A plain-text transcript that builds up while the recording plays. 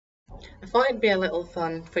I thought it'd be a little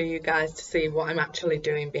fun for you guys to see what I'm actually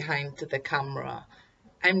doing behind the camera.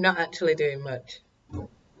 I'm not actually doing much.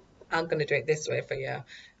 I'm going to do it this way for you.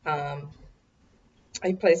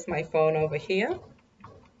 I place my phone over here,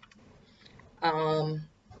 or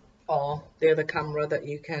the other camera that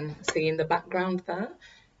you can see in the background there.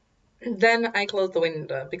 Then I close the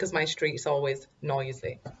window because my street's always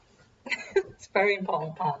noisy. It's a very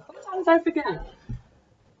important part. Sometimes I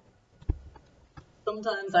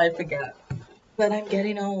forget. But I'm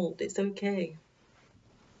getting old. It's okay.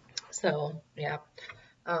 So yeah.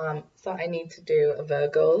 So I need to do a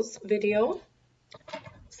Virgo's video.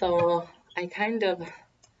 So I kind of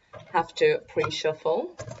have to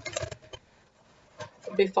pre-shuffle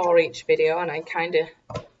before each video, and I kind of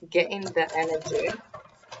get in the energy.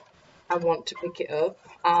 I want to pick it up.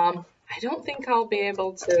 I don't think I'll be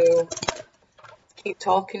able to keep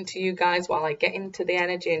talking to you guys while I get into the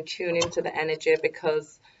energy and tune into the energy,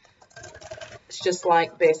 because it's just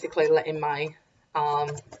like basically letting my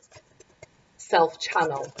self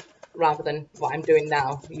channel rather than what I'm doing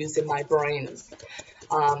now, using my brains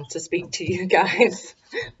to speak to you guys,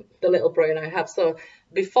 the little brain I have. So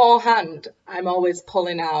beforehand, I'm always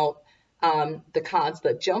pulling out the cards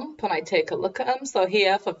that jump, and I take a look at them. So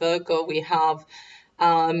here for Virgo, we have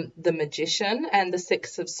the Magician and the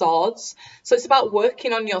Six of Swords. So it's about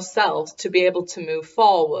working on yourself to be able to move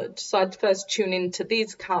forward. So I'd first tune into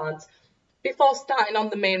these cards before starting on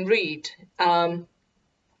the main read.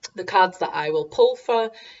 The cards that I will pull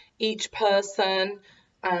for each person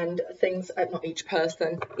and things, not each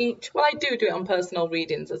person, well, I do it on personal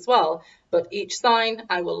readings as well, but each sign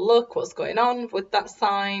I will look what's going on with that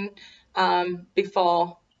sign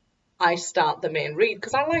before I start the main read,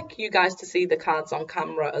 because I like you guys to see the cards on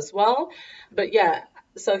camera as well. But yeah,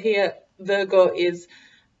 so here Virgo is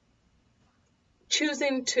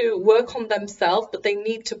choosing to work on themselves, but they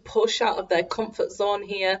need to push out of their comfort zone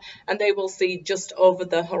here, and they will see just over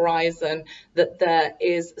the horizon that there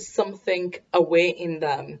is something awaiting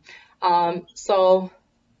them. So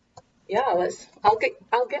yeah, I'll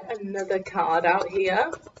get another card out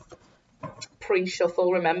here.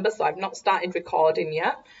 Pre-shuffle, remember, so I've not started recording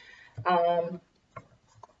yet.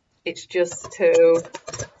 It's just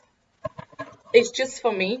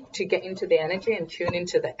for me to get into the energy and tune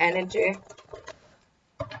into the energy.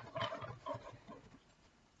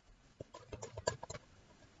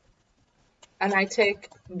 And I take,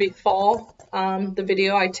 before the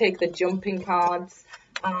video, I take the jumping cards.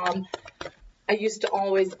 I used to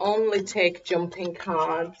always only take jumping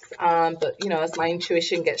cards, but you know, as my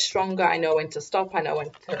intuition gets stronger, I know when to stop, I know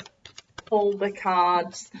when to pull the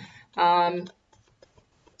cards. But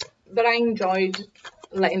I enjoyed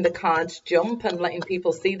letting the cards jump and letting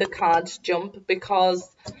people see the cards jump, because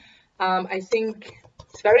I think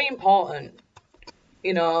it's very important,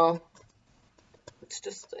 you know.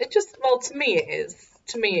 Well, to me it is.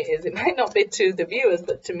 It might not be to the viewers,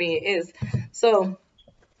 but to me it is. So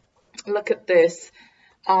look at this,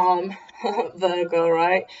 Virgo,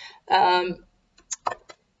 right?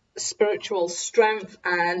 Spiritual strength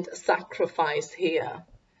and sacrifice here.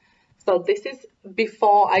 So this is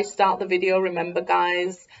before I start the video, remember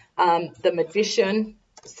guys. The Magician,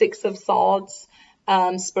 Six of Swords,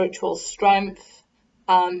 spiritual strength,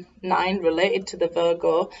 9 related to the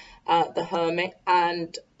Virgo, the Hermit,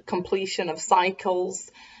 and completion of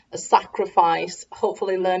cycles, a sacrifice,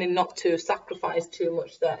 hopefully learning not to sacrifice too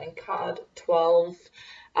much there. And card 12,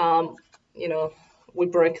 you know, we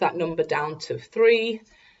break that number down to 3.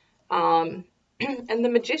 And the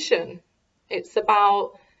Magician, it's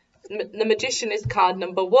about, the Magician is card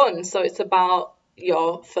number 1, so it's about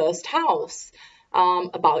your first house,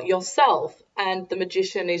 about yourself, and the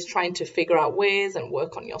Magician is trying to figure out ways and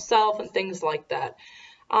work on yourself and things like that.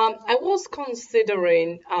 I was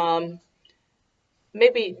considering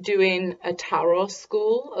maybe doing a tarot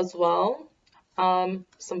school as well, some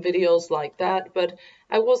videos like that, but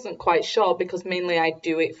I wasn't quite sure because mainly I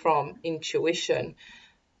do it from intuition.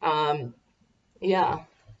 Yeah,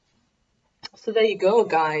 so there you go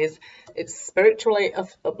guys. It's spiritually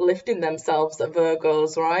uplifting themselves, the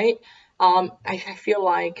Virgos, right? I feel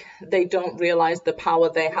like they don't realize the power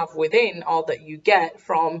they have within, or that you get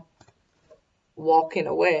from walking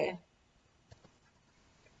away,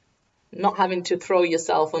 not having to throw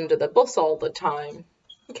yourself under the bus all the time.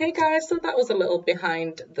 Okay guys, so that was a little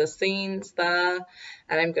behind the scenes there,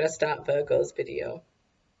 and I'm going to start Virgo's video.